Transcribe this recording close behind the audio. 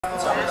Oh,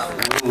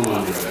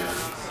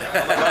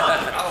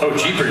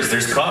 jeepers,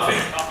 there's coffee.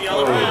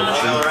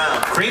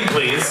 Cream,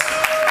 please.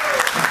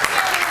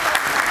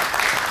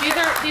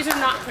 These are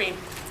not cream.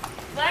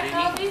 Black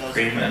coffee?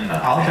 Cream and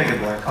I'll take a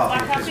black coffee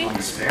Black if there's coffee? one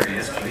to spare.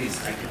 Yes, please.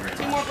 Thank you very much.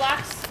 Two more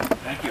blacks?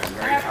 Thank you. I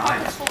Very have kind.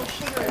 pockets full of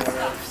sugar and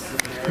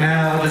stuff.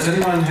 Now, does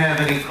anyone have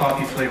any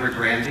coffee flavored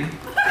brandy?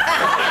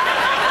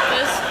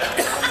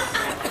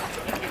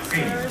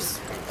 This.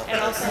 And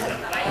also.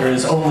 There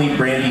is only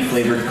brandy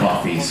flavored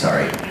coffee,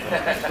 sorry.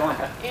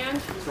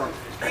 And?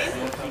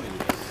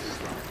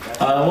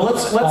 Well,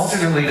 let's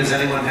Alternately, does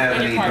anyone have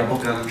any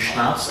bubblegum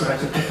schnapps that I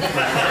could put in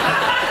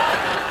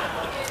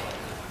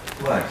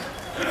What?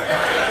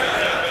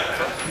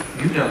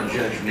 You don't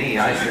judge me,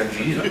 I judge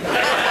you.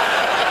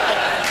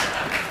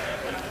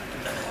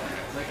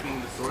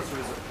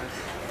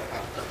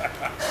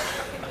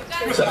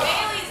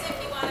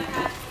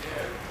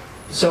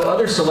 So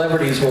other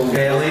celebrities will...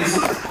 Bailey's?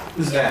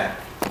 Who's that?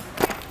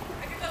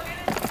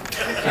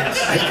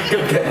 I can go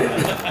get it.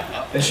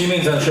 And she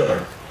means on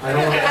sugar. I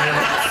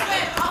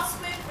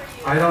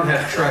don't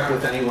have truck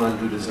with anyone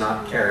who does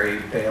not carry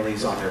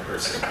Bailey's on their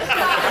person.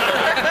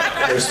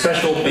 Their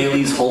special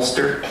Bailey's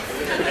holster.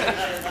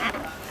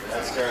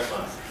 That's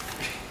terrifying.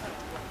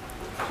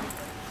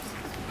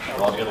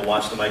 We're all going to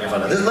watch the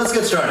microphone. Let's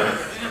get started.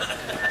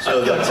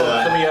 So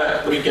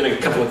let me get a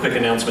couple of quick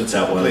announcements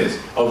out. Please.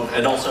 Oh,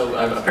 and also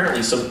apparently,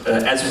 as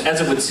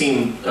it would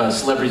seem,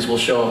 celebrities will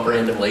show up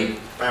randomly.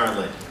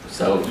 Apparently.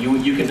 So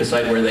you can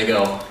decide where they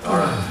go. All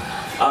right.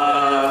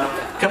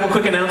 Couple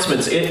quick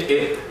announcements.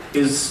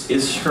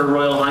 Is Her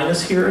Royal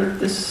Highness here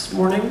this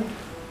morning?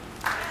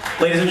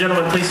 Ladies and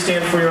gentlemen, please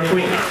stand for your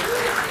queen.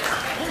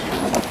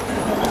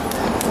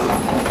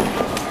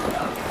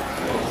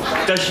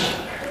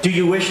 Do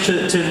you wish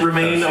to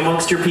remain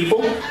amongst your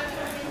people?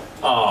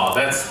 Oh,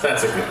 that's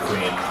a good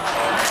queen.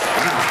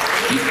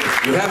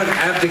 You haven't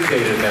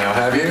abdicated now,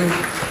 have you?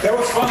 That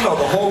was fun though,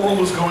 the whole room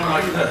was going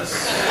like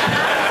this.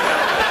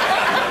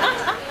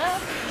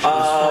 She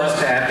was forced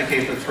to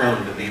abdicate the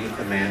throne to be with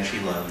the man she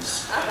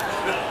loves.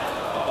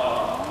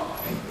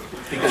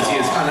 Because he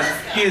is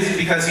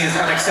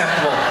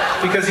unacceptable.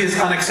 Because he is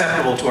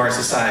unacceptable to our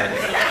society.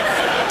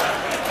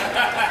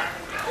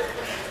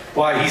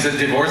 Why, he's a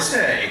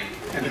divorcee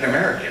and an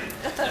American.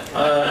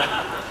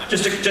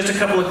 Just a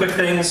couple of quick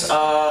things.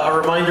 A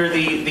reminder: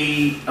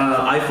 the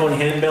iPhone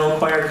Handbell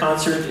Choir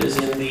concert is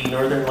in the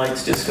Northern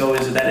Lights Disco.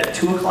 Is that at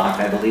 2 o'clock,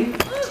 I believe?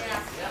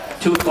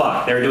 2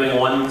 o'clock. They're doing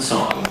one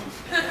song.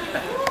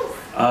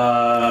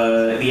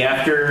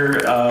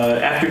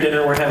 After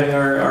dinner, we're having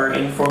our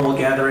informal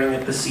gathering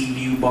at the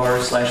Seaview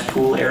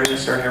Bar/pool area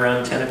starting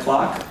around 10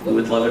 o'clock. We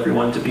would love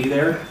everyone to be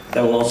there.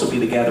 That will also be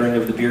the gathering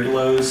of the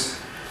Beardelows.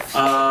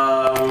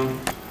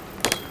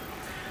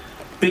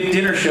 Big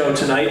dinner show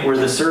tonight where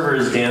the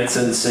servers dance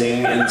and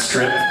sing and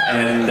strip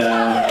and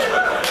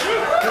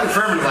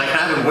Furman's like,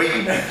 I've been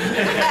waiting.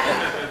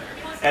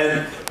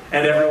 and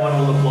everyone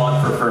will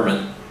applaud for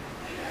Furman.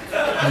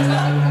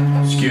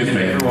 Excuse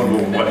me, everyone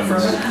will what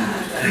for?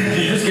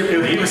 You just give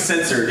he was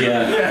censored,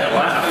 yeah. Yeah,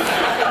 wow.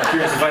 I'm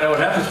curious to find out what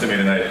happens to me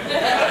tonight.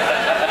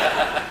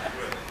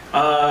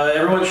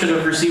 Everyone should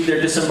have received their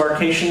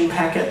disembarkation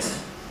packet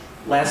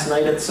last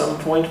night at some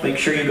point. Make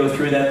sure you go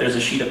through that. There's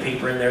a sheet of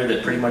paper in there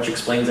that pretty much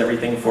explains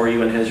everything for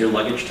you and has your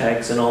luggage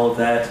tags and all of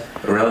that.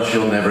 Or else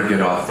you'll never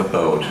get off the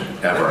boat,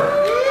 ever.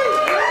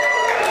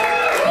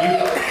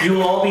 You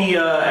will all be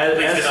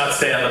Please do not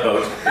stay on the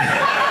boat.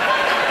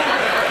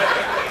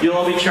 You'll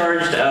all be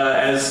charged,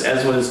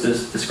 as was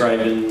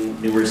described in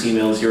numerous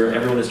emails.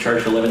 Everyone is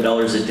charged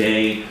 $11 a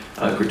day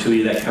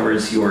gratuity that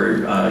covers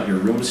your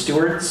room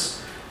stewards.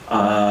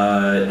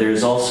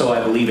 There's also,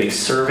 I believe, a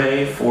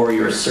survey for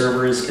your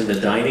servers in the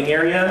dining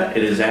area.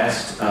 It is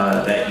asked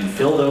that you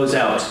fill those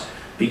out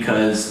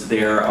because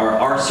there are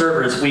our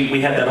servers. We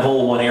had that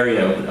whole one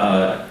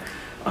area,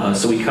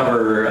 so we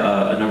cover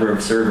a number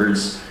of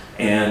servers.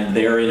 And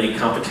they're in a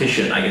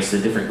competition. I guess the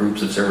different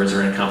groups of servers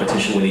are in a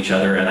competition with each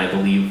other, and I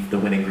believe the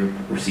winning group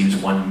receives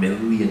 $1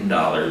 million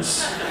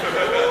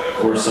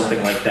or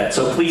something like that.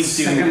 So please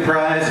do. Second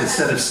prize, a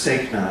set of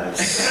steak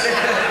knives.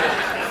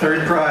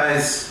 Third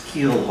prize,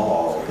 heel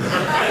haul.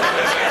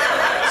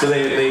 So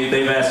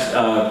they've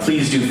asked,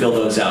 please do fill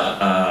those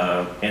out.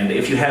 And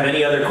if you have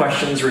any other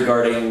questions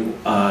regarding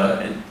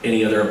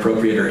any other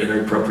appropriate or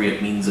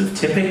inappropriate means of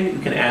tipping, you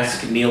can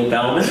ask Neil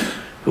Bauman.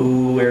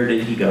 Where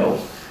did he go?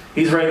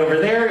 He's right over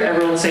there.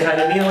 Everyone say hi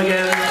to Neil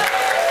again.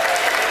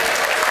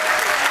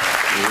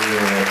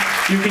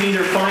 You can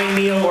either find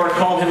Neil or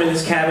call him in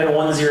his cabin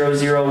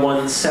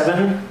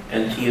 10017,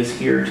 and he is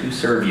here to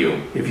serve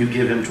you. If you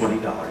give him $20,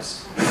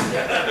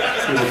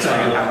 he will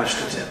tell you how much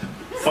to tip.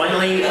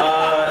 Finally,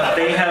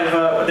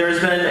 there's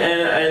been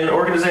an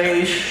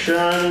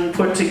organization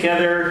put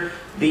together.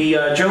 The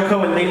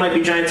JoCo and They Might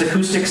Be Giants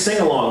acoustic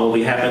sing-along will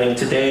be happening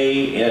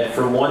today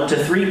from 1 to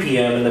 3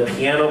 p.m. in the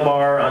piano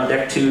bar on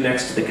deck 2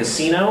 next to the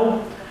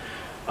casino.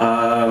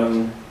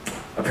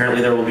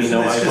 Apparently there will be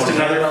no iPhone. It's just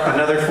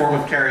another form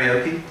of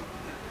karaoke?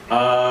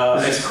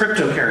 It's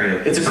crypto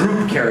karaoke. It's a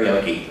group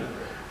karaoke.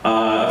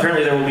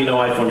 Apparently there will be no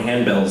iPhone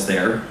handbells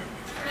there.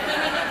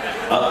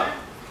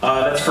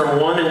 That's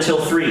from 1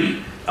 until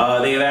 3.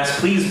 They have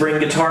asked, please bring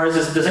guitars.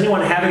 Does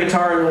anyone have a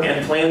guitar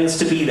and plans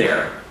to be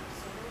there?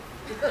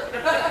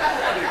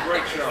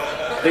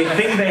 They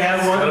think they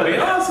have one. That'll be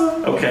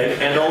awesome. Okay,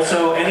 and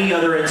also any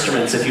other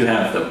instruments if you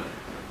have them.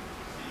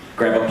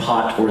 Grab a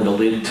pot or the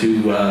lid to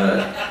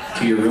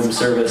your room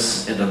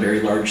service and a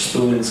very large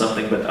spoon,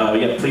 something. But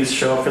yeah, please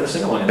show up for the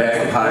sing-along.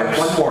 Bagpipes.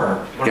 One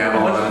more.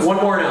 Gamelons. One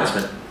more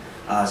announcement.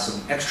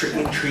 Some extra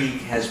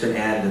intrigue has been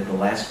added at the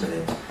last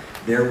minute.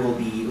 There will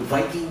be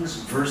Vikings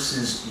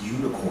versus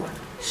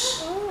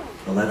Unicorns,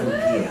 11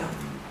 p.m.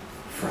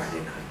 Friday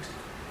night.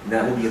 And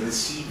that will be at the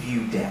Sea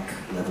View deck,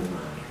 level 9.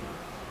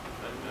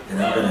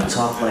 And I'm going to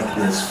talk like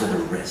this for the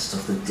rest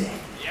of the day.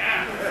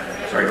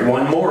 Sorry,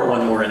 one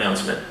more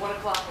announcement. 1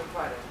 o'clock on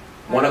Friday.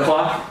 1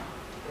 o'clock?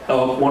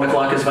 Oh, 1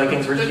 o'clock is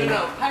Vikings versus No,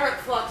 Unicorns? Pirate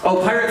Flux.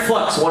 Oh, Pirate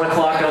Flux, 1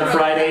 o'clock on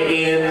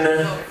Friday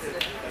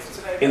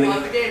in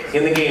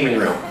the gaming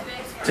room.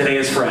 Today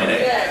is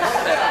Friday.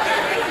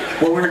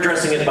 Well, we're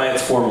addressing it by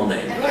its formal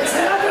name. What's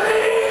happening?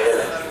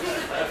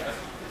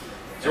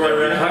 So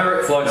we're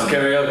Pirate Flux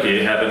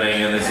karaoke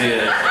happening in the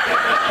theater.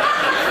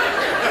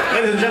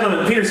 Ladies and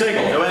gentlemen, Peter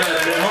Sagal.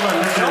 Hold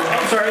on,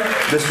 I'm sorry.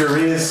 Mr.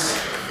 Rees.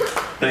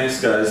 Thanks,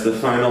 guys. The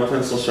final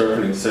pencil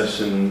sharpening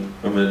session,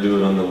 I'm going to do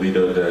it on the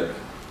Lido deck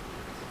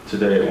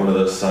today at one of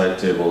those side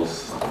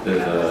tables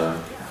at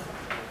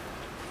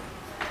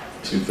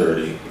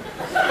 2:30.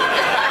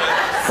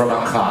 From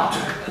a cot.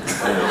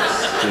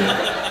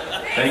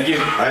 Thank you.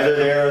 Either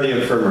there or the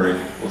infirmary.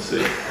 We'll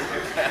see.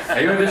 Are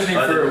you auditioning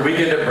for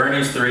Weekend at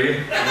Bernie's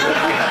 3?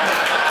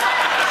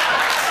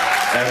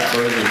 At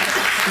Bernie's.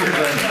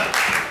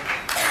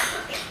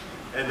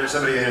 And there's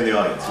somebody here in the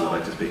audience who would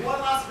like to speak. One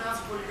last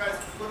announcement for you guys.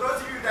 For those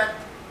of you that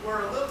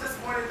were a little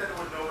disappointed that there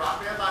was no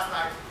rock band last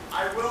night,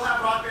 I will have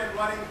rock band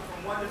running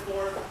from 1 to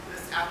 4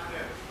 this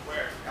afternoon.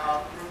 Where?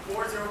 Room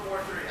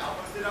 4043. I'll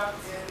post it up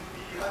in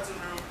the Hudson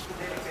room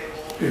gaming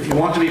table. If you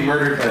want to be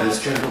murdered by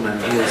this gentleman,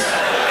 he is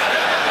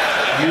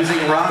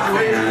using rock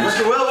band.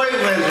 Mr. Will, wait,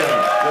 ladies and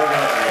gentlemen.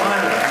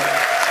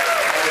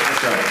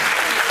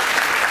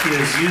 He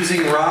is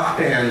using rock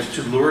band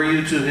to lure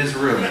you to his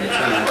room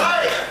between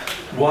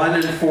 1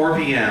 and 4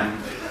 p.m.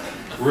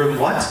 Room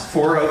what?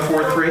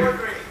 4043?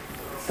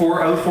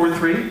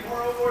 4043?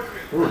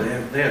 4043. Ooh,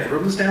 they have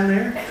rooms down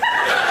there?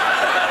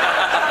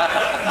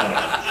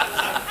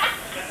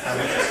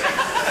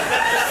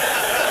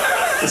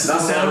 This is the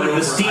sound of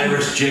the steam.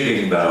 Irish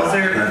jigging, though.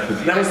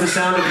 That was the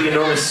sound of the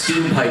enormous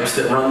steam pipes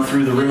that run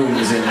through the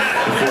rooms in the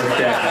 4th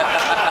deck.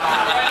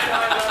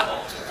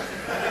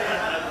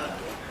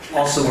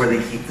 Also where they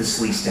keep the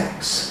slee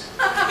stacks.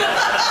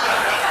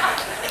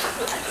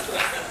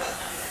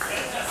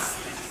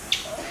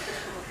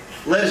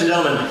 Ladies and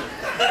gentlemen.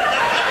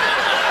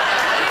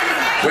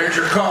 Where's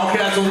your call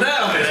castle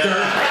now, mister?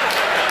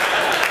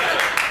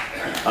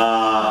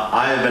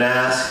 I have been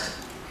asked,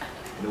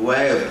 in a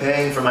way of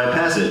paying for my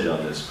passage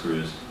on this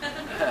cruise,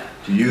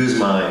 to use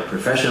my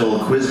professional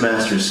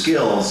quizmaster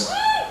skills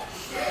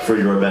for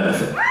your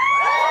benefit.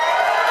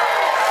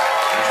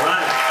 That's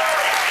right.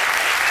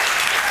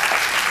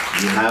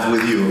 You have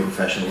with you a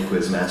professional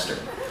quizmaster.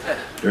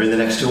 During the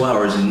next 2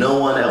 hours, no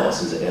one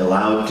else is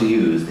allowed to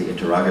use the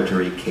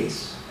interrogatory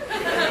case.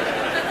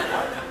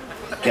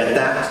 Get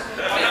that?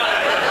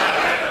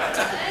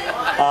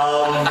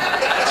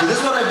 So this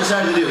is what I've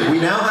decided to do. We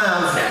now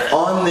have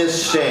on this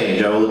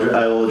stage, I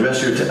will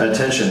address your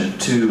attention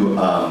to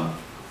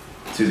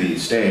the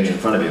stage in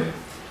front of you.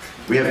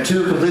 We have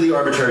 2 completely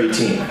arbitrary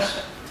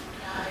teams.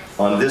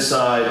 On this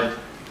side,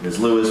 Ms.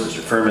 Lewis, Mr.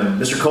 Furman,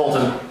 Mr.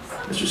 Colton,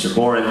 Mr.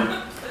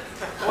 Saborin.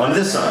 On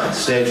this side,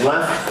 stage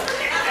left,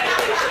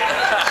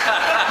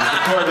 Mr.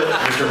 Corbett,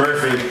 Mr.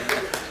 Murphy,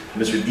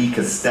 Mr. D.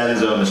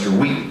 Costanzo, Mr.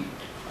 Wheaton.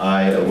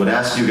 I would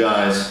ask you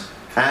guys,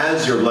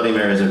 as your Bloody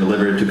Marys are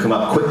delivered, to come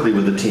up quickly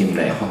with the team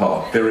name.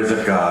 Oh, there is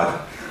a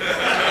God.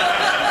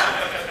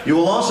 You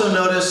will also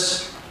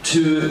notice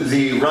to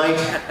the right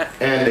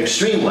and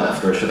extreme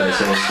left, or should I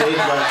say stage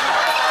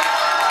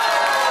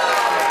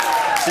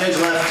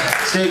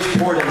left, stage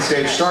port, and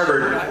stage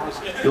starboard,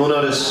 you'll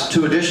notice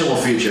 2 additional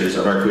features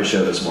of our quiz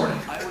show this morning.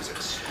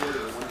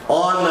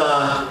 On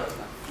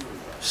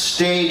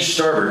stage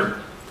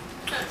starboard,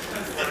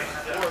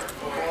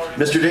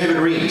 Mr. David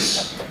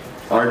Rees,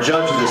 our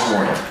judge this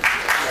morning.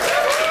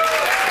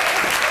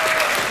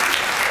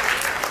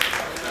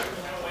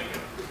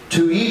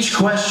 To each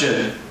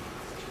question,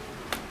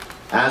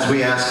 as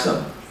we ask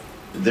them,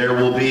 there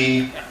will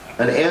be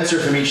an answer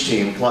from each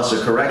team plus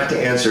a correct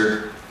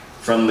answer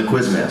from the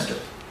quizmaster.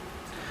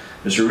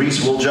 Mr.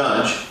 Rees will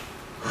judge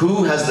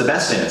who has the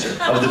best answer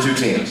of the 2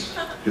 teams,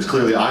 because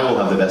clearly I will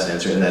have the best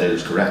answer and that it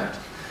is correct.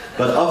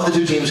 But of the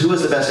 2 teams, who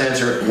has the best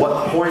answer,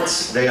 what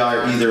points they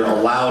are either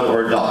allowed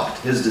or docked.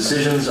 His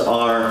decisions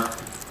are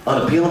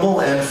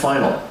unappealable and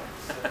final.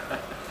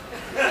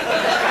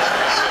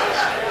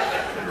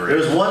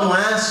 There's one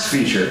last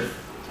feature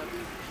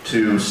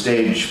to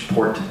stage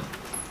port.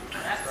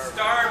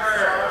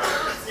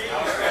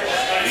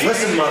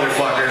 Listen,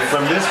 motherfucker,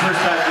 from this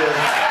perspective,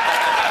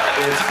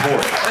 it's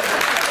pork.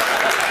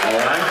 All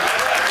right?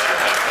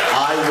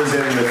 I was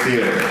in the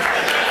theater.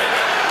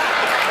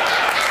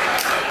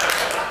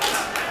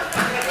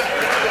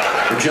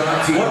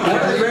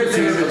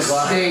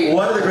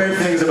 One of the great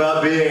things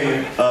about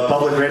being a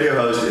public radio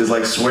host is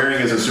like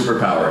swearing is a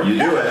superpower. You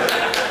do it,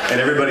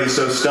 and everybody's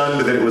so stunned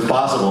that it was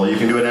possible, you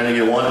can do it anything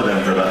you want to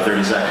them for about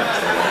 30 seconds.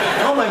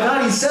 Oh my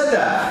God, he said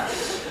that.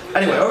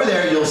 Anyway, over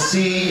there you'll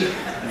see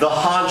the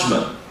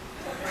Hodgman.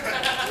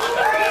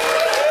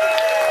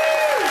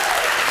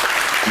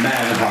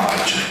 Man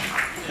Hodge.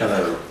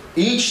 Hello.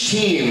 Each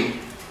team,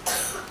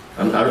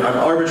 I'm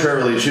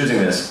arbitrarily choosing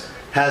this,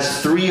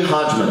 has 3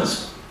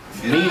 Hodgmans,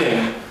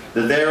 meaning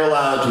that they're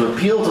allowed to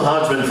appeal to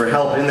Hodgman for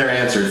help in their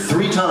answer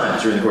 3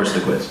 times during the course of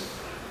the quiz.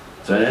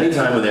 So at any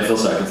time when they feel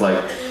stuck, it's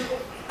like,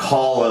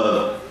 call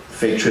a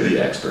fake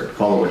trivia expert,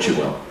 call it what you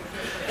will.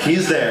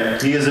 He's there,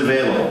 he is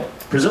available.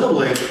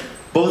 Presumably,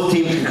 both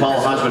teams can call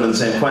Hodgman in the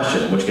same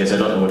question, in which case I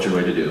don't know what you're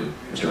going to do,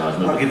 Mr.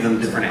 Hodgman. I'll give them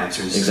different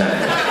answers.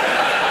 Exactly.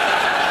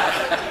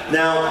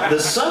 Now, the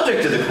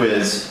subject of the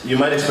quiz, you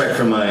might expect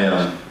from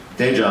my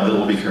day job that it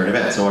will be current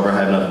events. However, I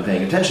have not been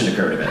paying attention to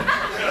current events.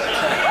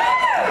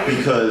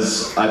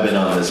 Because I've been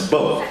on this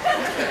boat.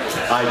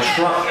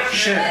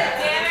 Shit.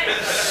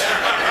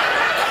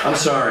 I'm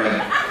sorry.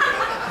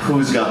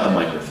 Who's got the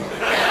microphone?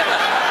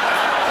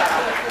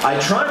 I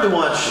tried to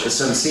watch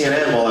some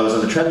CNN while I was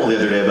on the treadmill the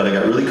other day, but I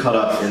got really caught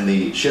up in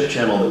the ship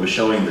channel that was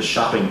showing the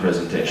shopping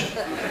presentation.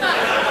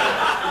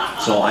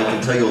 So I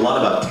can tell you a lot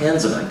about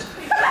Tanzanite.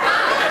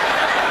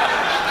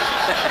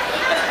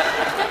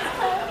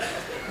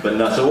 But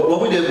no, so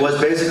what we did was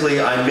basically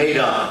I made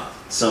up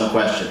some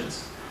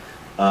questions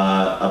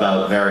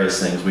about various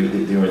things.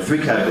 There were 3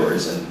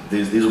 categories, and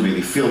these will be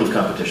the field of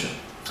competition.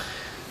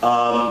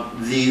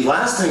 The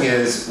last thing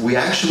is we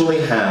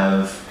actually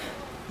have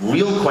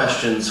real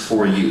questions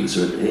for you.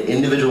 So at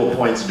individual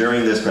points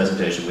during this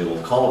presentation, we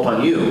will call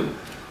upon you,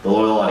 the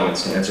loyal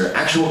audience, to answer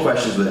actual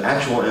questions with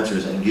actual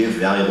answers and give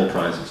valuable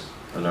prizes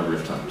a number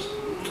of times.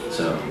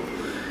 So,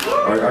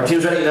 our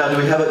team's ready now. Do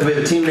we have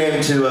a team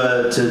name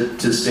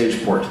to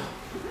stage port?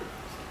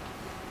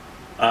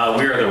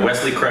 We are the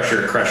Wesley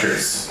Crusher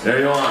Crushers. There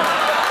you are.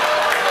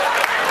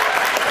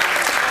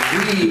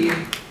 We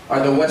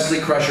are the Wesley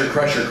Crusher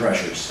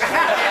Crushers. I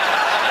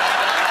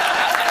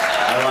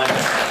like it.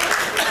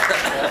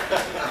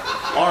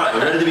 All right, we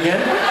ready to begin?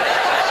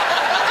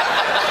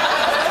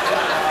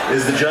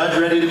 Is the judge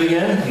ready to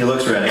begin? He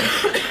looks ready.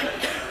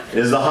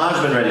 Is the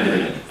Hodgman ready to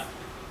begin?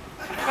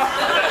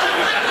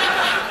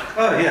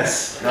 Oh,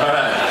 yes. All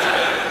right.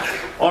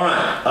 All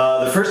right.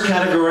 The first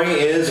category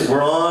is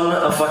we're on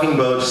a fucking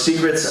boat,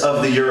 Secrets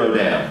of the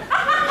Eurodam.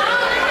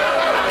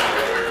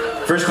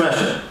 First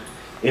question.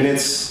 In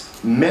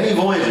its many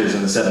voyages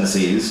in the 7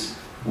 seas,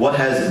 what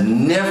has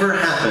never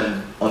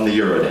happened on the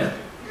Eurodam?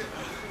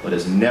 What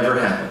has never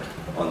happened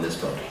on this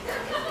boat?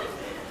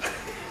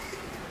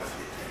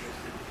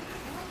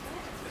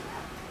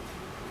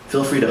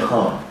 Feel free to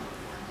hum.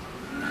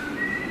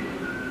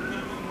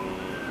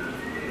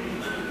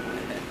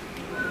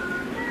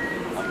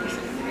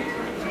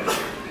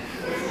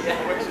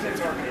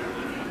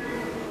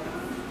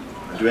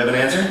 Do we have an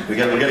answer? We're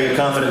getting a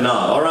confident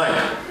nod. All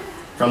right.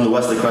 From the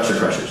Wesley Crusher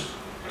Crushers.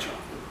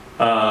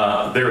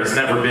 There has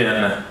never been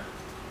a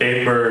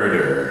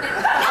murder.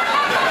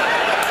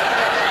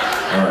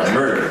 All right,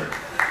 murder.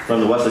 From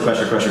the Wesley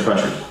Crusher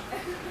Crushers.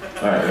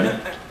 All right, ready?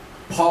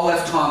 Paul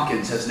F.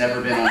 Tompkins has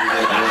never been on the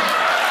radio.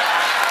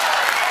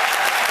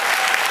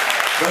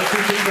 Those 2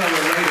 things are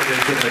related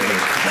intimately.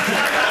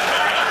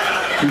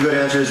 2 good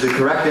answers. The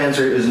correct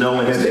answer is no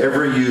one has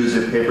ever used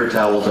a paper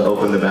towel to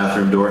open the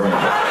bathroom door handle.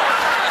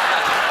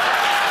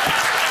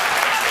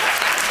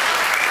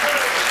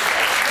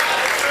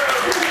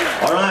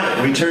 All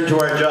right, we turn to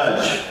our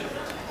judge.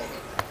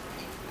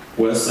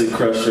 Wesley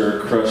Crusher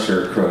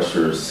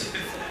Crushers.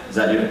 Is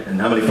that you? And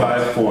how many?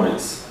 5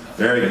 points.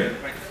 Very good.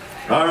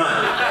 All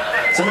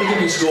right. Somebody give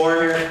me a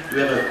score here. Do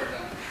we have a...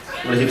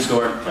 Want to keep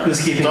score? Right. Who's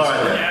keeping All score?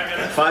 right,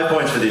 there. 5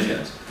 points for these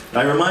guys.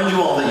 I remind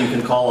you all that you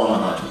can call on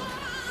the hotline.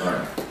 All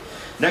right.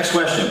 Next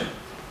question.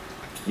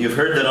 You've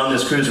heard that on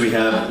this cruise we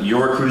have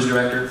your cruise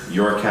director,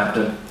 your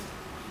captain,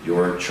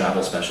 your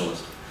travel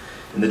specialist.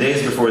 In the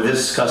days before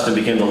this custom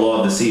became the law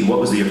of the sea, what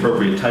was the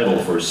appropriate title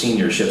for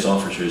senior ship's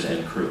officers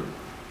and crew?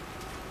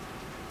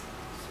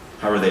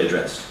 How were they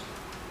addressed?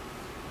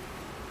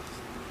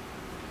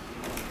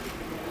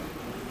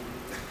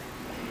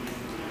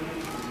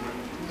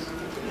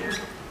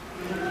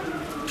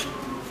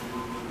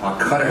 I'll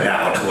cut it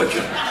out, would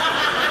you?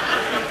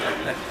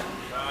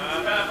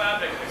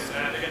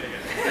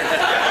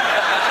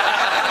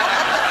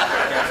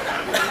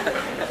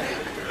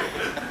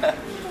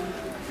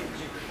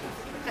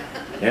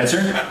 Answer?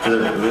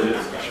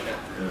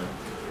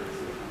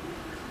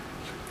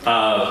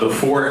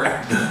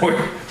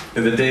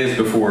 In the days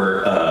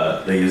before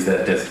they used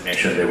that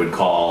designation, they would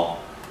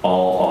call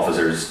all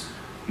officers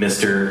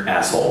Mr.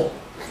 Asshole.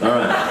 All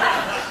right.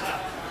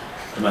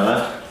 To my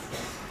left?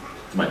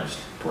 To my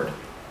port.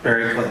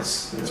 Very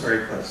close. It's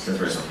very close. That's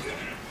very simple.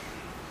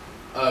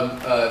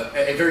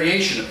 A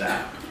variation of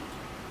that,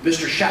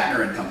 Mr.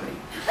 Shatner and Company.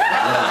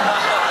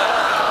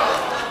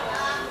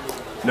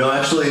 No,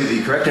 actually,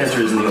 the correct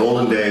answer is in the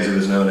olden days it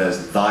was known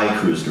as Thy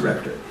Cruise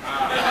Director.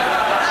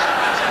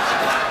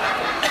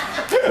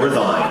 Or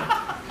Thine.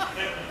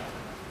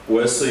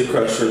 Wesley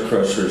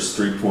Crusher's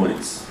 3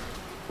 points.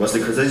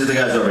 Wesley Crusher, these are the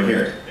guys over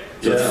here.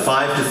 So it's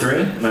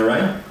 5-3, am I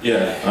right?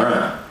 Yeah. All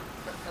right.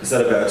 Is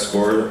that a bad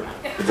score?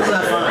 That's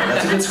not fine.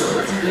 That's a good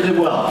score. You did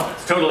well.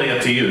 It's totally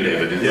up to you,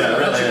 David. Yeah,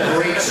 really.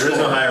 There is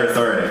no higher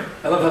authority.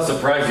 I love how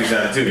surprised you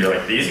sounded too. You're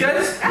like, these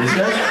guys? These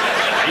guys?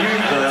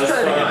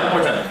 One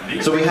more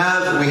time. So we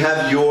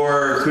have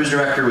your cruise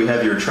director, we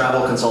have your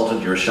travel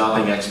consultant, your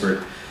shopping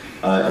expert.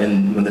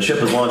 And when the ship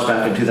was launched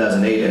back in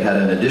 2008, it had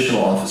an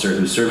additional officer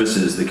whose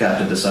services the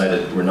captain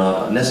decided were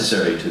not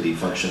necessary to the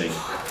functioning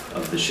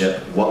of the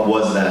ship. What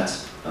was that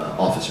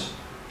officer?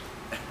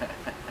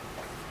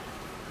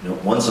 No,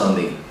 once on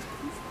the...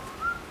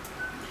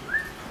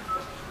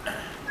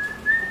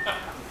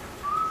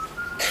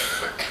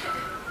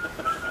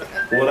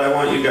 What I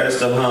want you guys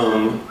to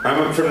hum,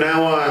 from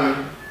now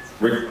on,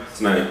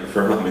 request night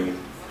for humming.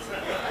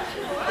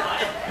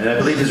 And I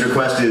believe his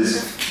request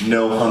is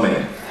no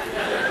humming.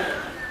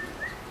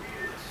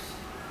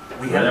 Here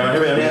we have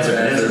an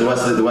answer. The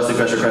Wesley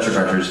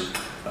Crushers.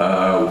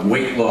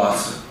 Weight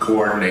loss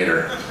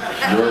coordinator.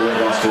 Your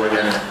weight loss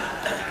coordinator.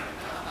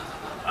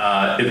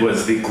 It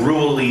was the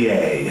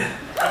Gruelier.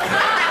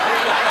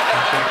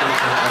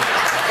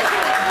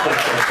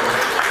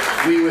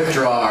 We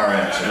withdraw our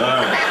answer.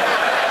 All right.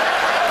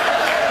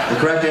 The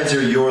correct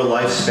answer, your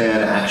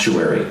lifespan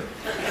actuary.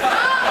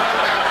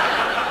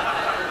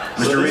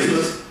 Mr.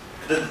 Reeves.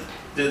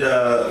 Did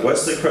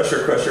Wesley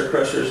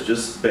Crushers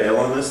just bail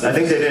on this? I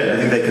think they did. I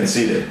think they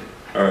conceded.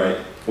 All right.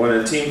 When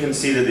a team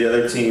conceded, the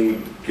other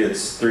team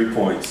gets 3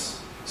 points.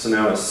 So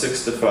now it's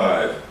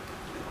 6-5.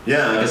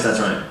 Yeah, I guess that's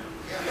right.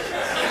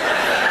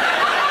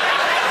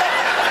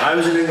 I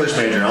was an English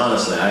major,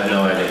 honestly. I have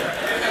no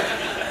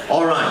idea.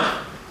 All right.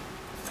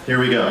 Here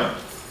we go.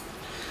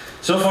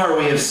 So far,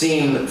 we have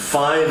seen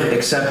 5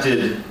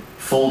 accepted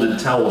folded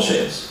towel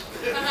shapes.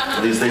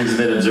 These things have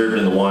been observed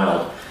in the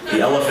wild.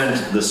 The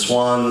elephant, the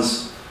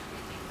swans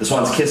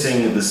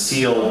kissing, the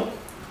seal,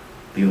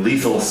 the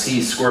lethal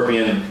sea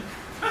scorpion,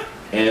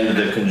 and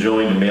the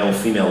conjoined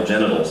male-female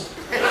genitals.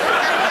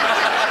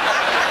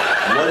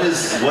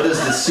 What is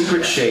the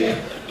secret shape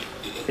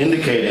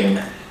indicating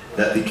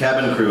that the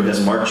cabin crew has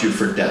marked you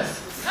for death?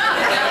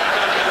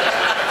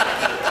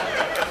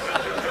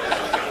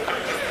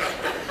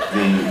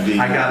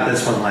 I got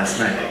this one last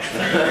night,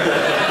 actually.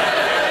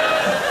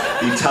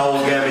 The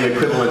towel-gammy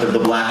equivalent of the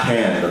black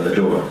hand on the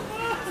door.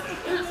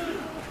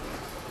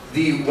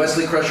 The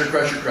Wesley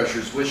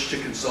Crushers wish to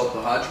consult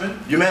the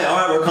Hodgman. You may. All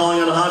right, we're calling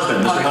on the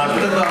Hodgman, Mr.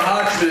 Hodgman. The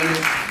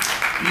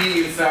Hodgman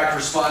being in fact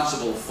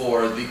responsible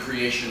for the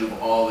creation of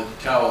all the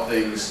towel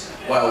things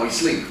while we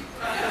sleep.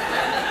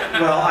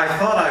 Well, I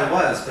thought I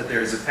was, but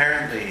there's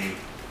apparently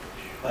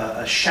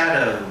a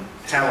shadow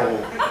towel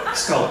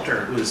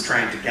sculptor who is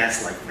trying to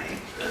gaslight me.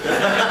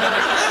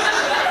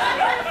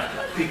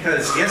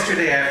 Because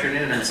yesterday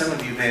afternoon, and some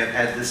of you may have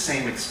had this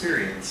same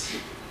experience,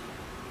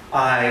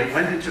 I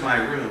went into my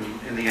room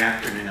in the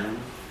afternoon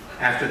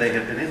after they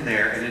had been in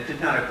there, and it did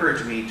not occur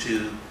to me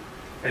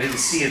I didn't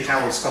see a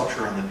towel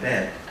sculpture on the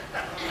bed.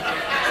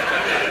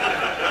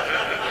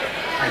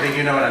 I think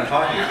you know what I'm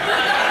talking about.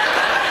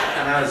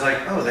 And I was like,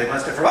 oh, they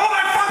must have, oh my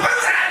fuck, what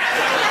is that?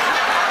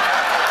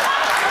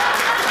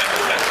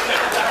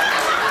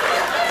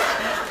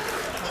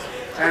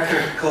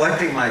 After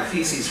collecting my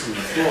feces from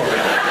the floor.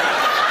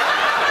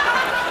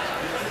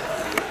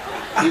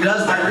 He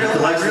does that. He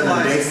collects them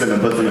and dates them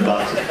and puts them in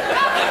boxes.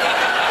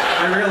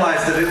 I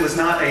realized that it was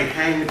not a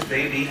hanged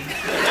baby.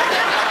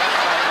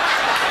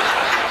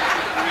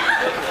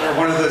 Or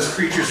one of those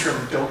creatures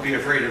from Don't Be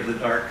Afraid of the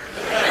Dark.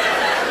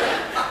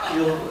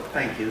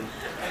 Thank you.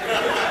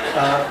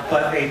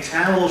 But a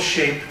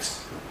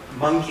towel-shaped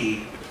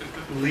monkey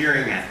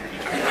leering at me.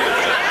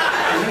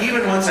 And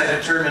even once I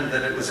determined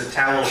that it was a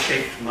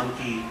towel-shaped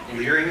monkey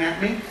leering at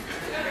me,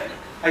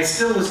 I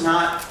still was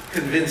not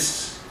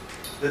convinced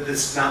that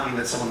this did not mean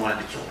that someone wanted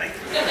to kill me.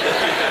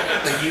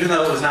 Like, even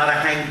though it was not a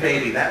hanged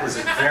baby, that was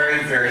a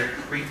very, very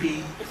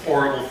creepy,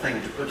 horrible thing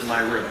to put in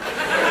my room.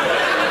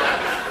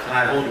 And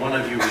I hold one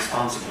of you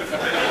responsible for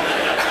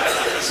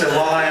it. So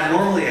while I am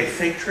normally a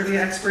fake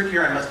trivia expert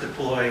here, I must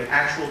deploy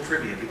actual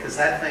trivia, because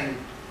that thing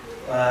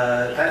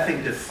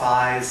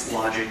defies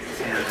logic,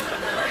 and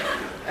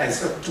as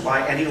to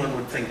why anyone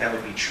would think that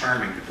would be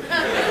charming to put in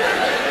my room.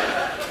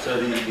 So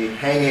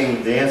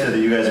the answer that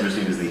you guys have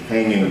received is the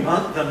hanging.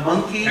 The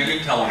monkey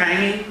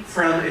hanging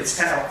from its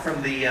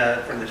from the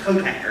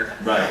coat hanger.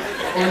 Right.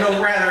 Or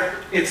no, rather,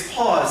 its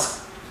paws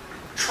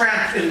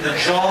trapped in the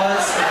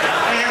jaws of the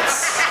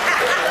pants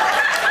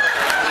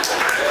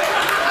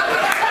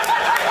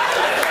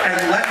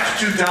and left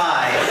to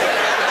die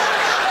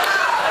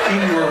in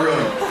your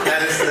room.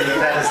 That is the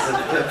that is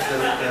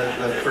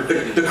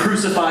The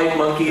crucified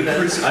monkey. I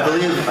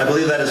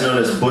believe that is known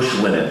as bush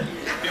linen.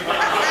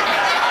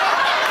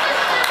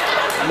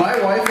 My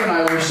wife and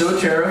I were so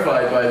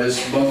terrified by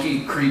this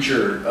monkey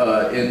creature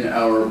in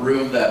our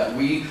room that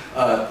we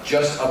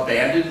just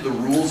abandoned the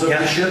rules of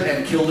the ship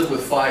and killed it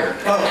with fire.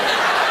 All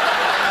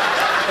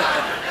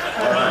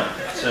right.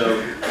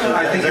 So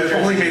I think it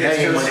only made us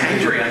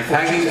angry.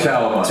 Hanging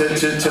towel.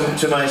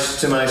 To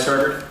my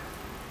starboard.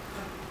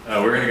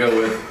 We're gonna go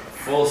with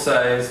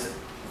full-sized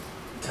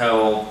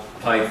towel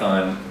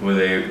python with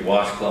a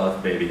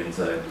washcloth baby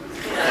inside.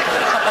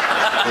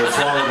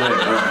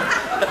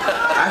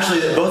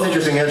 Actually, both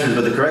interesting answers,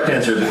 but the correct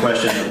answer to the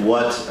question,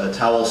 what a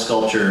towel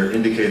sculpture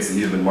indicates that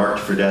you've been marked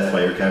for death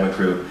by your cabin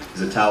crew,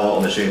 is a towel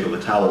in the shape of a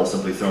towel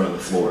simply thrown on the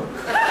floor.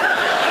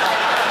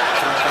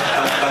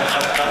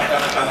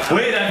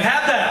 Wait, I've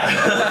had that!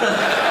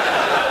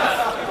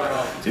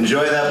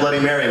 Enjoy that Bloody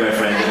Mary, my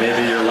friend. It may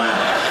be your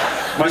last.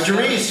 Mr.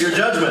 Reese, your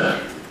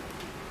judgment.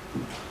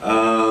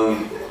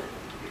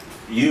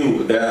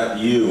 You.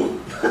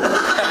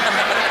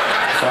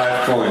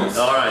 5 points.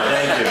 All right,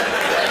 thank you.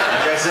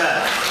 Like I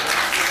said,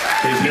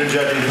 his new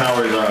judging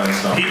powers are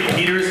installed.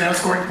 Peter is now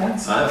scoring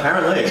points?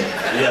 Apparently,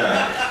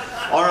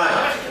 yeah. All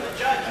right,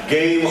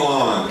 Game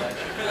on.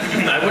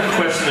 I wouldn't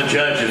question the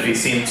judge if he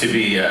seemed to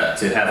be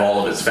to have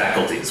all of his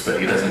faculties, but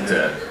he doesn't.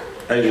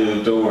 I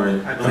do. Don't worry.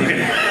 I believe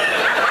it.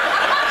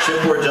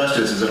 shipboard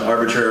justice is an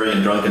arbitrary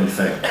and drunken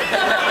thing.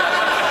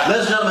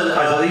 Ladies and gentlemen,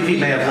 I believe he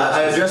may have lost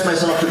I address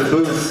myself to the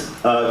booth.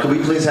 Could we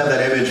please have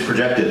that image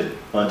projected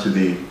onto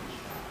the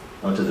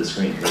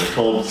screen? We're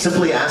told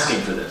simply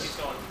asking for this.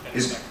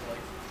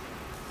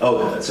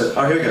 Oh,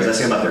 here he goes. I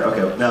see him up there.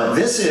 Okay. Now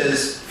this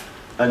is,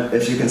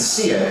 if you can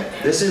see it,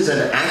 this is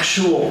an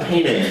actual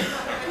painting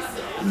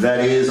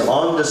that is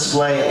on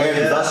display and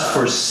thus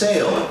for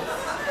sale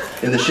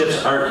in the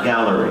ship's art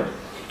gallery.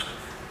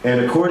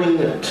 And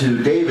according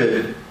to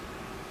David,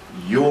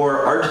 your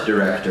art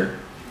director,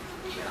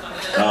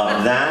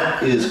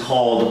 that is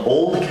called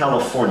Old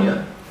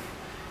California,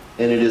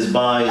 and it is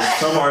by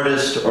some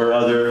artist or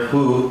other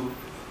who,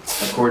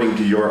 according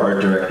to your art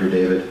director,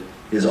 David,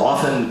 is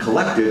often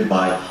collected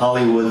by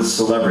Hollywood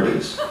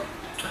celebrities.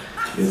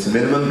 Its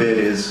minimum bid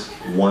is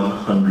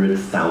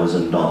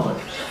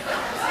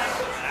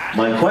 $100,000.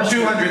 My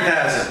question...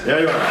 200,000. There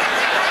you are.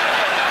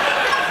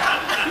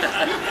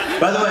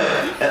 By the way,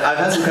 I've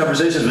had some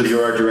conversations with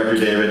your art director,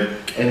 David,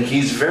 and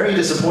he's very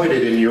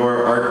disappointed in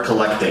your art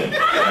collecting.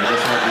 I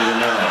just want you to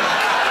know.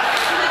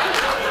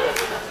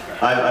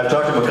 I've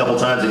talked to him a couple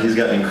times and he's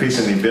gotten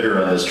increasingly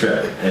bitter on this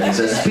trip. And he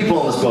says, people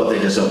on this boat, they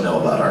just don't know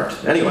about art.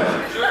 Anyway,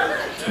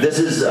 this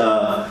is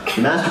the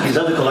masterpiece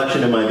of the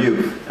collection in my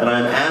view, and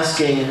I'm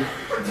asking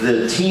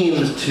the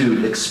team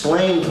to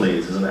explain,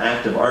 please, as an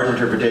act of art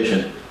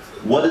interpretation,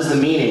 what is the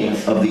meaning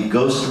of the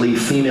ghostly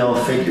female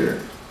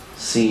figure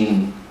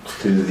seen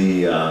to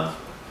the, I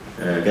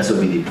guess it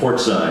would be the port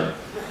side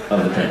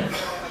of the painting?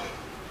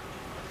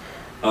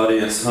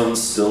 Audience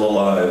hums Still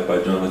Alive by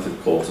Jonathan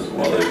Colton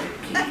while they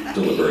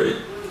deliberate.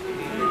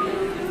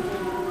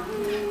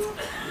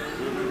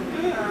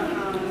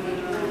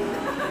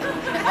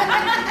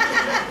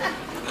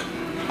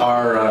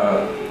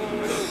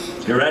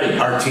 You're ready.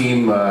 Our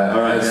team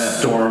has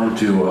stormed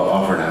to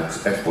offer an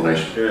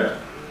explanation. Yeah.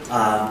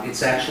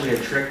 It's actually a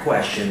trick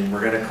question.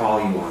 We're going to call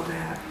you on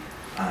that.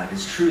 It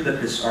is true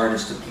that this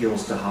artist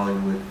appeals to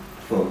Hollywood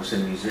folks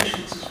and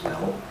musicians as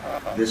well.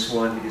 This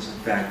one is in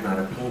fact not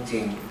a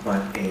painting,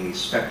 but a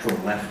spectral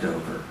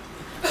leftover.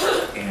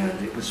 And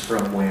it was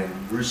from when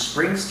Bruce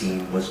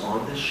Springsteen was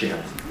on the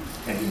ship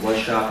and he was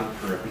shopping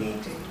for a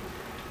painting.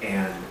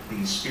 And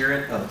the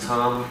spirit of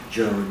Tom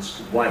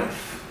Joad's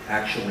wife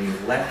actually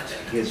left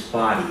his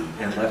body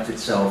and left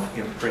itself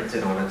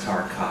imprinted on a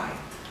tarkai.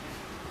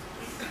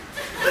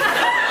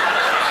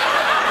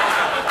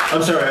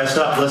 I'm sorry, I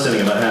stopped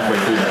listening about halfway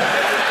through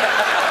that.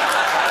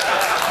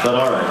 But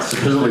all right, so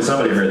presumably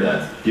somebody heard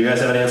that. Do you guys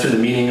have an answer to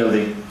the meaning of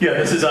the... Yeah,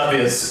 this is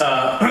obvious.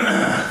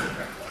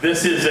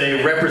 This is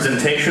a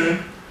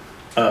representation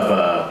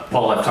of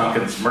Paul F.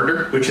 Tompkins'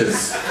 murder, which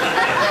has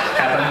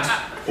happened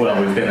while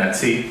we've been at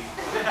sea.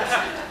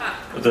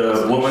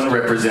 The woman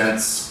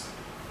represents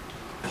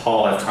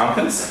Paul F.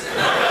 Tompkins.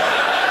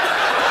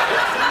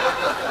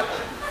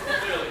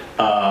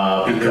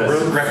 The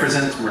Because room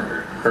represents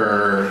murder.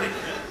 her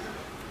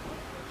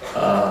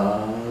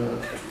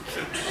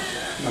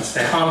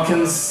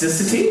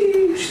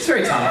Tompkins-icity? She's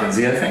very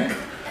Tompkins-y, I think.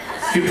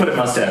 If you put a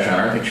mustache on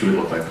her, I think she would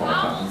look like Paul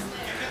Tompkins.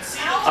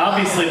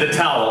 Obviously the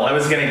towel, I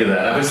was getting to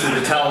that. Obviously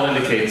the towel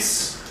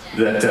indicates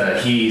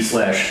that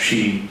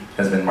he/she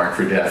has been marked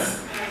for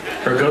death.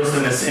 Her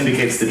ghostliness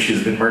indicates that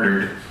she's been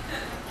murdered.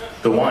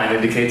 The wine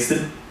indicates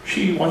that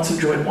she once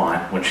enjoyed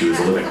wine when she was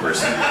a living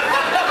person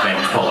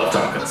named Paul F.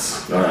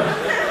 Tompkins. All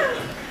right.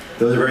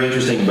 Those are very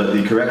interesting, but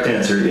the correct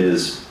answer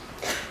is,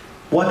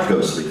 what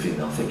ghostly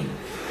female figure?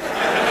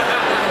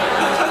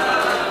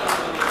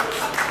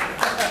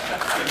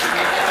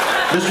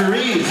 Mr.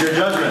 Reeves, your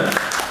judgment.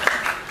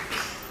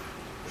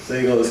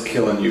 Sagal is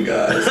killing you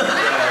guys.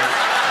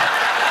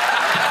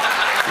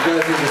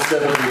 guys need to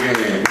step up your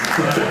game.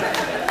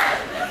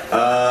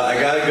 I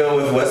gotta go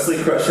with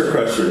Wesley Crusher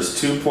Crushers,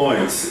 2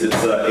 points. It's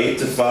 8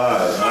 to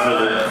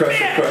 5.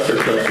 Crusher Crushers,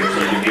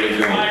 you get it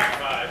going.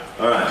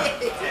 All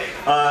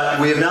right.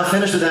 We have now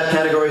finished with that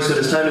category, so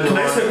it's time to move Can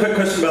I on. ask a quick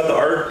question about the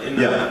art?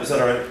 Yeah. Is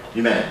that all right?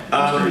 You may.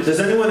 Does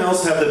anyone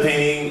else have the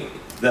painting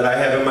that I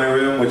have in my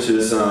room, which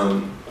is,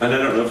 and I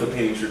don't know if the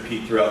paintings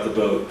repeat throughout the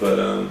boat, but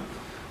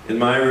in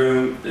my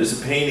room there's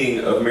a painting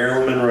of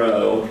Marilyn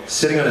Monroe.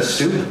 Sitting on a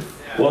stoop?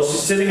 Well,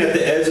 she's sitting at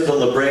the edge of the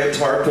La Brea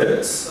tar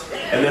pits,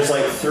 and there's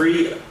like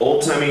 3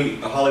 old-timey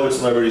Hollywood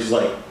celebrities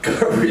like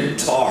covered in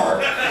tar.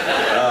 Like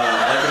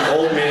an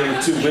old man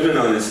with 2 women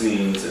on his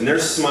knees, and they're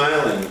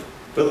smiling,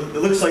 but it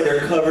looks like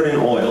they're covered in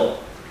oil.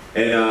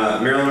 And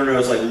Marilyn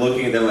Monroe's like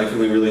looking at them like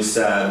feeling really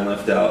sad and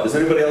left out. Does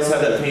anybody else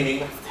have that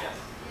painting?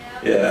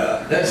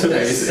 Yeah. That's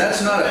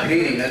not a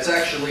painting, that's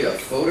actually a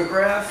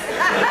photograph.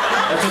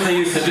 That's what they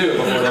used to do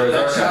before there was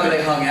That's how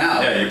they hung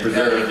out. Yeah, you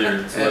preserved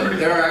your celebrity.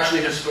 And there are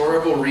actually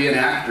historical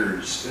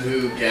reenactors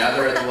who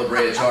gather at the La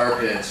Brea Tar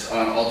Pits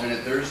on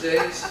alternate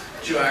Thursdays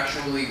to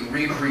actually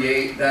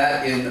recreate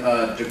that in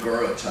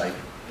daguerreotype.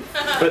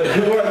 But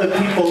who are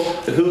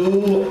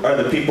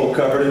the people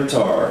covered in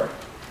tar?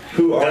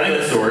 Who are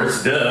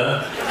dinosaurs?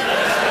 Duh.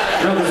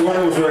 No, because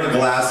one was wearing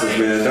glasses,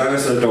 man.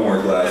 Dinosaurs don't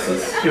wear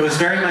glasses. It was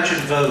very much in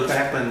vogue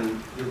back when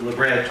the La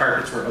Brea tar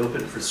pits were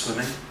open for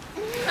swimming.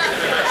 To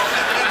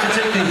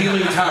take the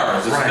healing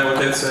towers, isn't that what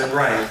they said?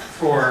 Right,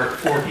 for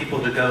people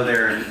to go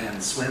there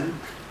and swim.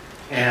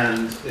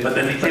 And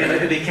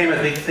it became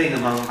a big thing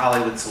among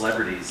Hollywood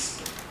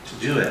celebrities to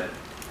do it.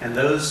 And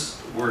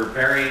those were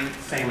very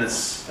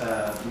famous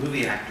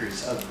movie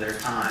actors of their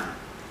time.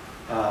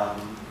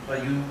 But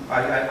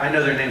I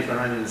know their names, but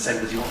I'm not going to say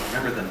because you won't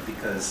remember them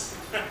because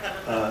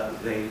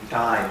they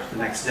died the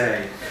next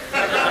day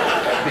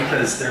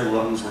because their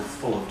lungs were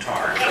full of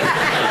tar.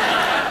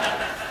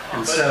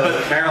 And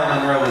so Marilyn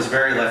Monroe was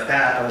very left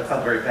out. I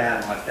felt very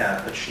bad and left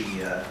out, but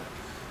she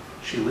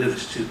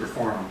lived to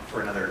perform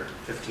for another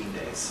 15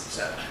 days.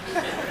 So.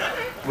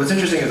 What's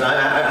interesting is I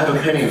have a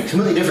painting, a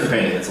completely different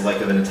painting. It's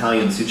like of an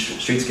Italian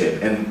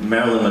streetscape, and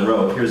Marilyn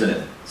Monroe appears in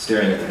it,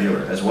 staring at the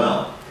viewer as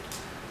well.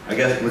 I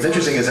guess what's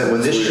interesting is that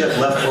when this ship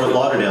left Fort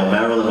Lauderdale,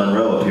 Marilyn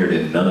Monroe appeared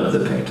in none of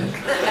the painting.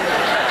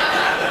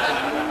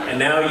 And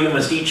now you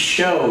must each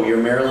show your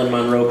Marilyn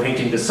Monroe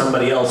painting to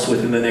somebody else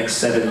within the next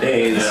 7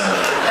 days.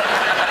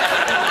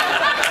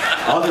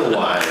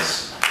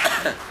 Otherwise.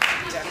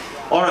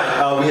 All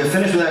right, we have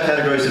finished with that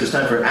category, so it's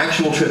time for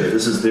actual trivia.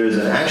 There's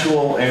an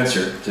actual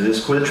answer to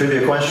this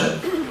trivia question,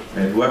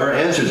 and whoever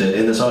answers it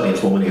in this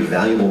audience will win a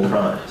valuable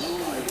prize.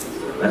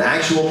 An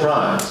actual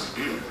prize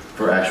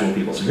for actual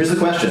people. So here's the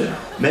question.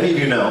 Many of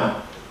you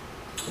know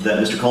that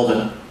Mr.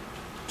 Colvin,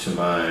 to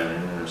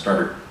my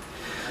starboard,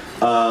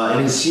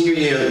 in his senior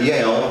year at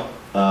Yale,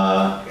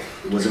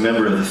 was a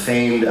member of the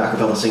famed a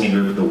cappella singing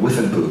group, the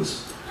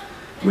Whiffenpoos,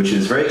 which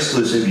is very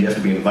exclusive. You have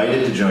to be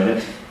invited to join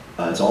it.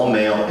 It's all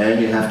male, and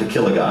you have to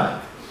kill a guy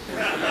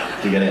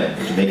to get in,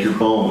 to make your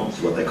bones,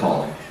 what they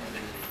call them,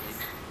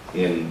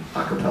 in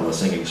a cappella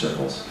singing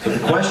circles. But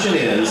the question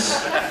is,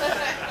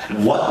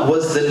 what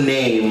was the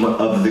name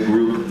of the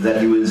group that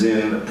he was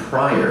in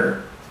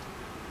prior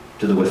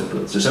to the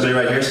Whiffenpoos? Is there somebody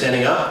right here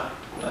standing up?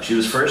 She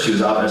was first, she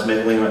was up. All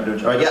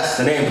right, yes,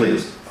 the name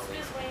please.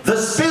 The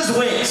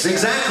Spizzwinks,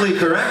 exactly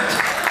correct.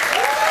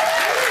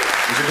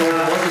 Mr.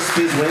 Coleman, was the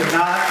Spizzwinks?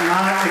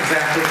 Not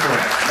exactly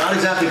correct. Not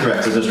exactly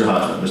correct, says Mr.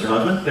 Hodgman. Mr.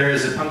 Hodgman? There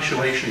is a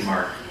punctuation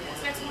mark.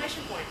 It's an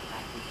exclamation point.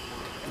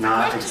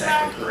 Not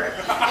exactly correct.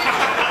 A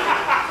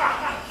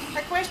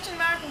question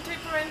mark and 2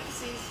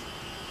 parentheses.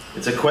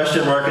 It's a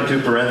question mark and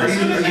 2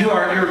 parentheses.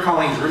 You're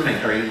Colleen's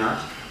roommate, are you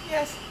not?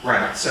 Yes.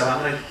 Right, so I'm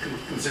going to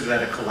consider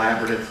that a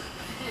collaborative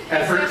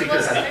effort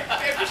because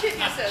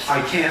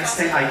I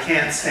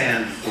can't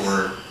stand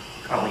for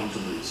Colleen to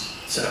lose.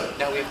 So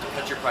now we have to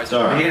put your prize. The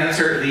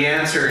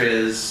answer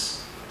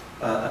is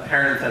a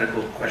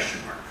parenthetical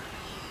question mark,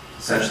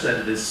 such that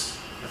it is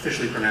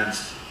officially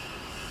pronounced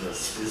the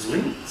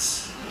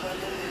Spizzwinks.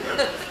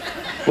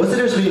 What's the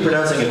difference between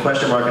pronouncing a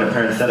question mark and a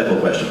parenthetical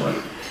question mark?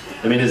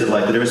 I mean, is it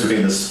like the difference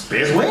between the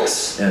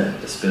Spizzwinks and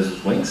the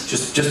Spizzwinks?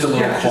 Just a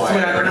little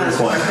quiet. All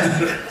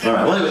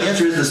right. Well, anyway, the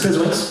answer is the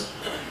Spizzwinks.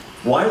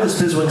 Why are the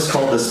Spizzwinks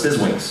called the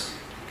Spizzwinks?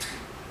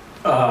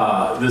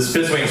 The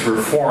Spizzwinks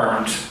were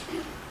formed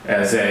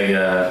as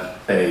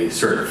a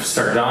sort of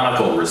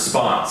sardonical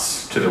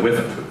response to the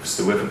Whiffenpoos.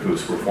 The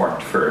Whiffenpoos were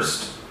formed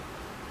first,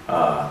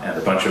 and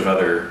a bunch of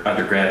other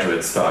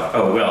undergraduates thought,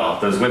 oh well,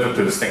 those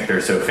Whiffenpoos think they're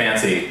so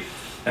fancy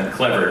and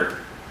clever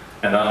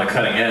and on the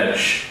cutting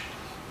edge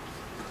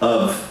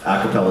of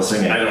a cappella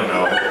singing. I don't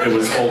know. It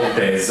was old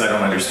days. I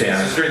don't understand.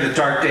 This is during the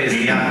dark days of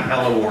the a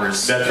cappella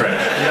wars. That's right.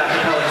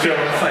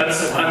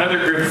 So another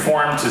group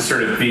formed to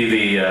sort of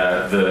be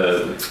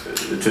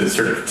to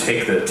sort of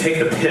take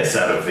the piss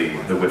out of the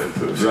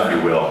Whiffenpoos, right,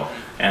 if you will.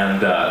 And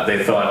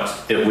they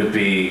thought it would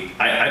be,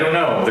 I don't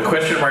know. The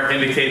question mark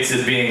indicates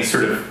it being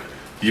sort of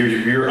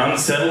you're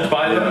unsettled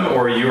by them,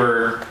 or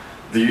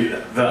the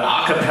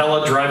a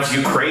cappella drives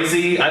you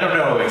crazy. I don't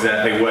know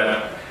exactly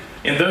what.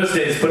 In those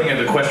days, putting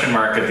a question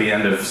mark at the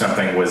end of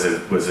something was a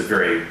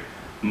very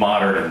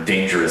modern and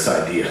dangerous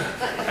idea,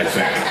 I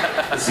think.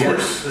 The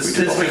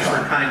Spizzwinks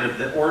were kind of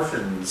the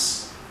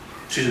orphans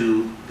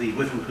to the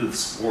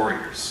Whiffenpoof's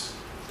warriors.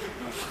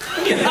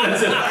 Yeah,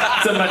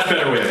 that's a much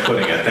better way of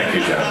putting it. Thank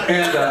you, John.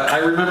 And I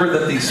remember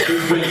that the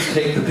Spizzwinks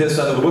Take the Piss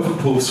Out of the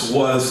Whiffenpoofs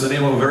was the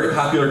name of a very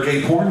popular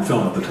gay porn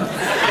film at the time.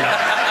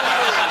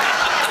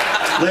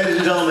 Ladies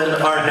and gentlemen,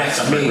 our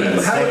next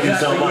memes. Thank you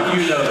so much.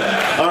 You know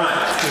that. All right.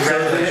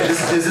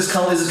 So is this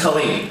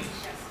Colleen?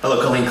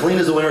 Hello, Colleen. Colleen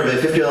is the winner of a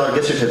 $50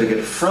 gift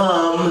certificate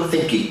from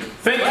ThinkGeek.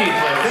 ThinkGeek.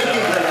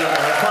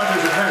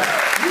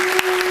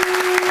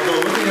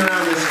 Although looking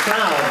around this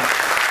crowd,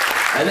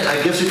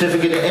 a gift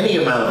certificate at any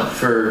amount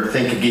for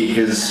ThinkGeek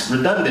is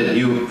redundant.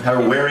 You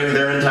are wearing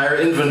their entire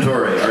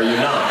inventory, are you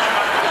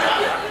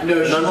not?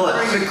 No, she's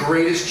wearing the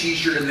greatest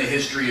t-shirt in the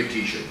history of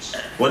t-shirts.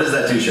 What is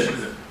that t-shirt?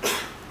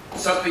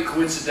 Something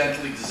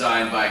coincidentally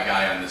designed by a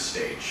guy on this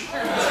stage.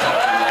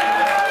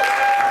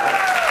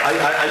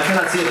 I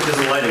cannot see it because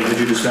of the lighting. Could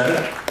you describe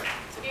it?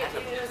 It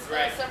is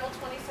several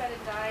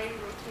 20-sided die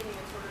rotating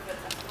in sort of a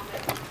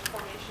comet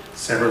formation.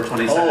 Several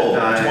 20-sided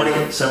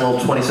die. Several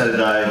 20-sided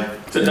die.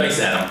 It's a dice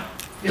atom.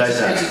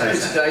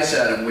 It's a dice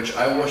atom, which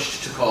I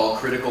wished to call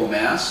critical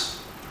mass,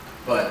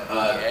 but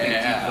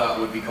ThinkGeek thought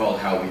would be called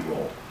how we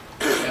roll.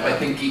 And by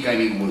ThinkGeek, I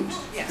mean Woot.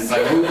 Yes. And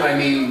by Woot, I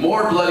mean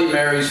more Bloody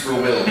Marys for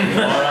Will. All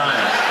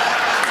right.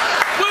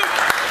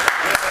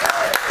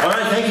 All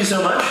right, thank you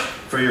so much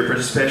for your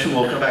participation.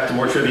 We'll come back to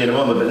more trivia in a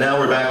moment, but now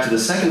we're back to the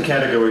second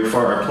category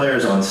for our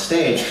players on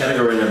stage.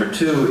 Category number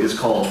 2 is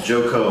called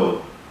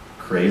JoCo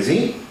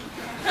Crazy.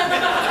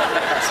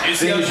 You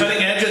see how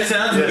cutting edge it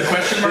sounds with a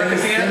question mark at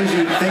the end?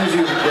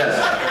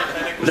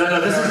 Yes. No,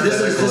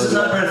 this is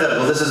not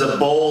parenthetical. This is a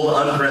bold,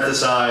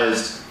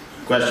 unparenthesized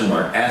question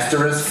mark.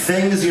 Asterisk.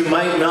 Things you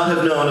might not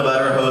have known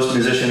about our host,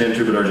 musician, and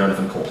troubadour,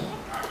 Jonathan Colton.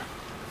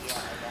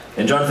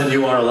 And Jonathan,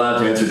 you are allowed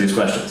to answer these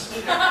questions.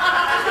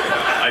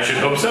 I should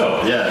hope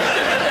so. Yeah.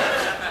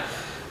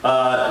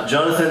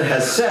 Jonathan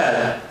has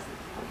said,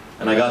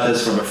 and I got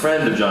this from a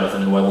friend of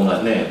Jonathan who I will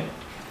not name.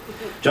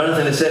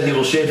 Jonathan has said he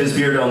will shave his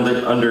beard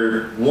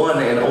under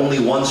one and only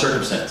one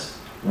circumstance.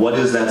 What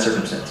is that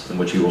circumstance in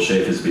which he will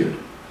shave his beard?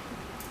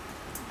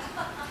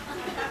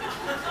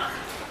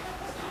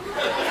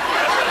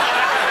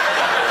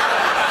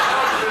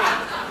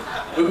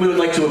 We would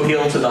like to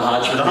appeal to the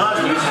Hodgman. The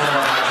Hodgman.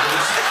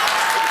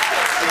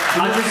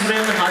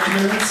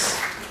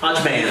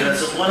 Hodgman.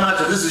 That's one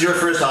Hodgman. This is your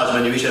first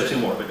Hodgman. You each have 2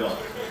 more, but go on.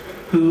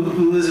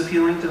 Who is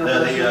appealing to the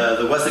Hodgman?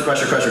 The Wesley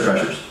Crusher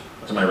Crushers.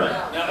 To my right.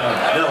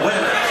 No, wait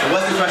a minute. The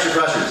Wesley Crusher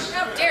Crushers.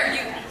 How dare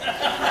you!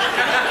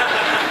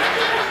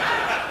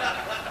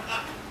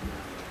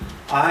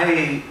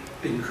 I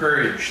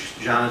encouraged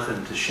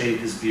Jonathan to shave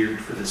his beard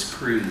for this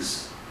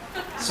cruise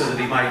so that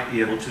he might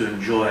be able to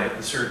enjoy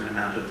a certain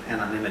amount of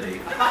anonymity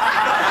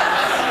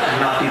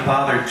and not be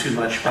bothered too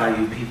much by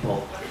you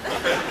people.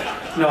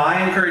 No,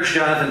 I encouraged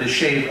Jonathan to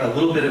shave a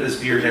little bit of his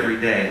beard every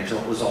day until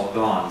it was all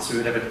gone, so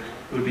it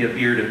would be a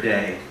beard a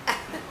day.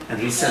 And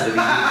he said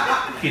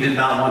that he did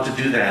not want to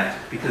do that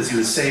because he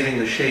was saving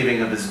the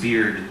shaving of his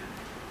beard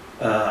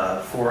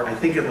for, I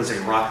think it was a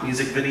rock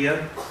music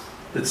video,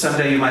 that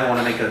someday you might want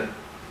to make a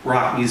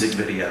rock music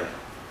video.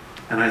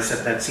 And I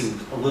said that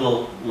seemed a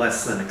little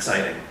less than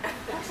exciting.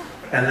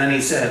 And then he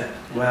said,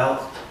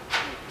 well,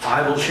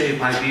 I will shave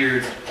my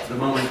beard the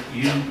moment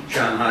you,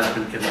 John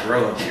Hodgman, can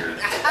grow a beard.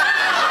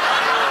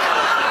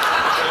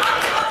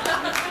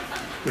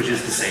 Which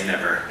is to say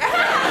never.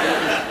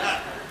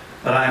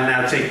 But I'm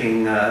now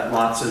taking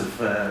lots of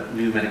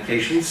new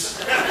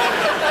medications.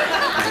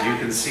 And you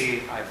can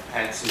see I've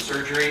had some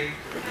surgery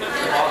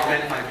to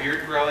augment my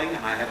beard growing,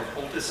 and I have a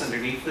poultice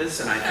underneath this,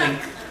 and I think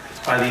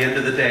by the end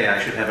of the day I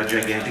should have a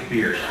gigantic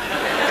beard.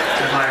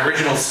 And my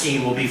original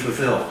scheme will be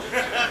fulfilled.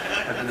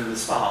 I've been in the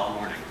spa all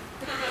morning.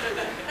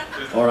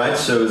 All right,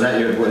 so is that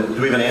your...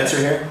 Do we have an answer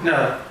here?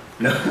 No.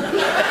 No.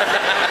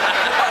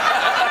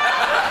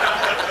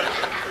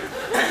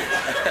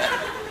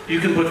 You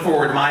can put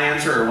forward my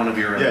answer or one of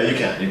your own. Yeah,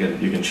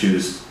 you can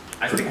choose.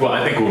 I think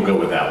we'll go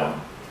with that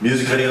one.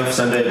 Music video for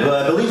Sunday.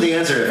 Well, I believe the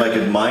answer, if I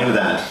could mind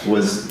that,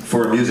 was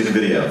for a music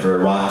video, for a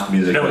rock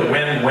music video. No,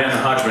 when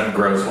Hodgman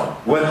grows one.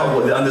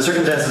 On the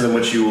circumstances in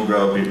which you will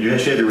grow, you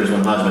shave your beard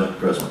when Hodgman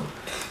grows one.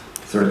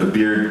 Sort of a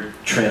beard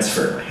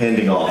transfer,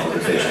 handing off of the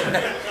facial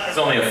hair. There's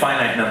only a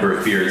finite number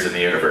of beards in the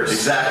universe.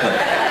 Exactly.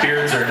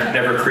 Beards are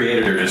never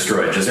created or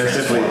destroyed, just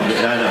simply,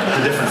 I know,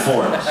 to different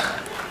forms.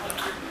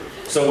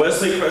 So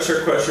Wesley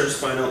Crusher's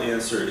final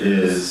answer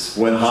is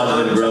when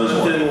Hodgman grows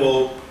one. Jonathan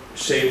will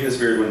shave his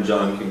beard when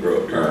John can grow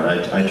a beard. All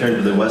right, I turn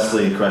to the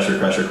Wesley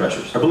Crushers.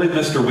 I believe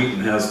Mr.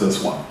 Wheaton has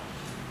this one.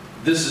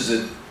 This is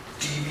a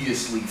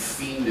deviously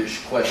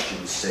fiendish question,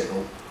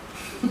 Sagal.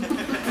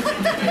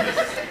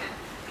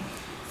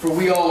 For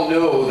we all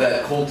know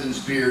that Colton's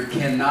beard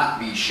cannot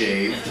be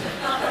shaved,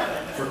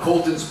 for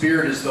Colton's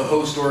beard is the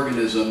host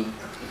organism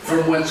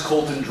from whence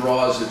Colton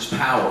draws its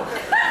power.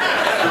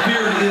 The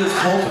beard is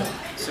Colton,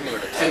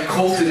 and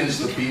Colton is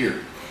the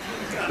beard.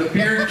 The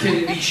beard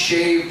can be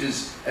shaved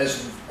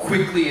as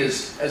quickly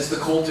as the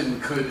Colton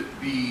could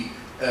be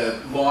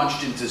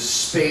launched into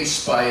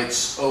space by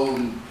its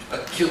own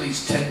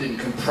Achilles tendon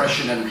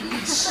compression and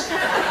release.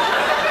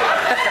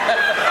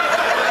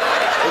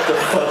 What the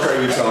fuck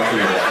are you talking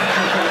about?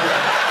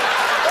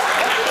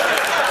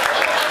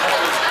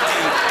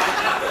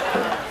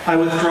 I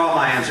withdraw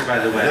my answer, by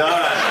the way. All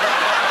right.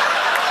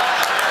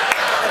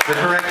 The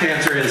correct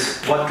answer is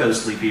what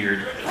ghostly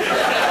beard?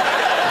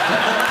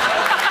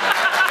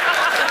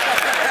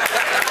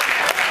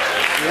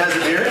 He has a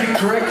beard? The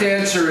correct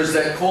answer is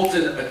that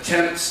Colton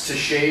attempts to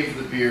shave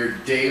the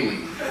beard daily,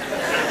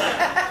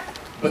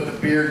 but the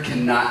beard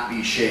cannot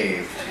be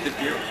shaved. The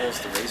beard pulls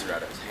the razor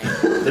out of his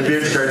hand. The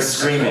beard starts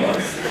screaming.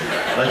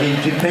 Like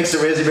he picks the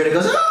razor beard and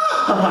goes,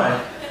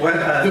 ah! What,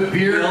 The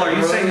beard Bill, are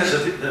you saying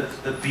grows-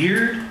 that the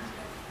beard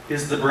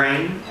is the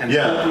brain and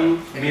Yeah.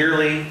 Colton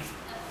merely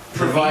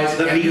Provides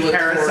the meat ambulatory-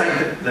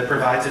 parasite that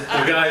provides it?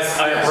 Well, guys,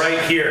 I am right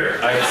here.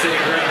 I am sitting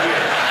right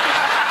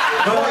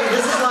here. But wait,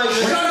 this is like...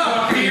 Shut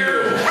up,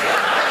 beard!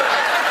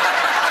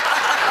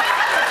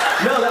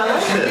 No, I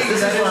like this.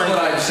 This That is is what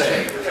like... I'm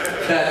saying.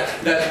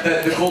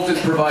 That the Colton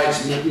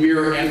provides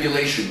mere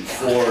ambulation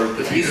for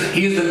the beard.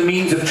 He's the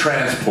means of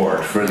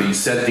transport for the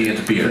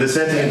sentient beard. The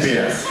sentient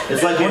beard.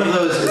 It's like one of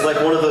those. It's like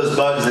one of those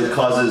bugs that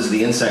causes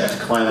the insect to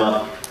climb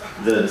up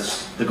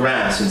the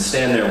grass and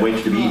stand there,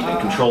 wait to be eaten, and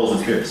controls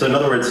its beard. So in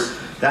other words,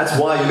 that's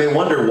why you may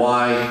wonder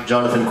why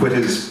Jonathan quit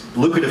his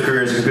lucrative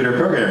career as a computer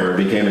programmer and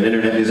became an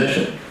internet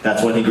musician.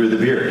 That's when he grew the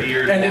beard.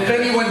 And if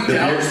anyone The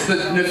doubts beard.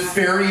 the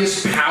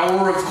nefarious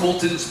power of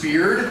Colton's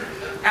beard,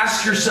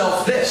 ask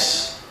yourself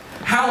this.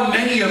 How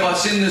many of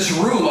us in this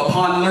room,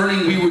 upon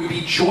learning we would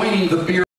be joining the beard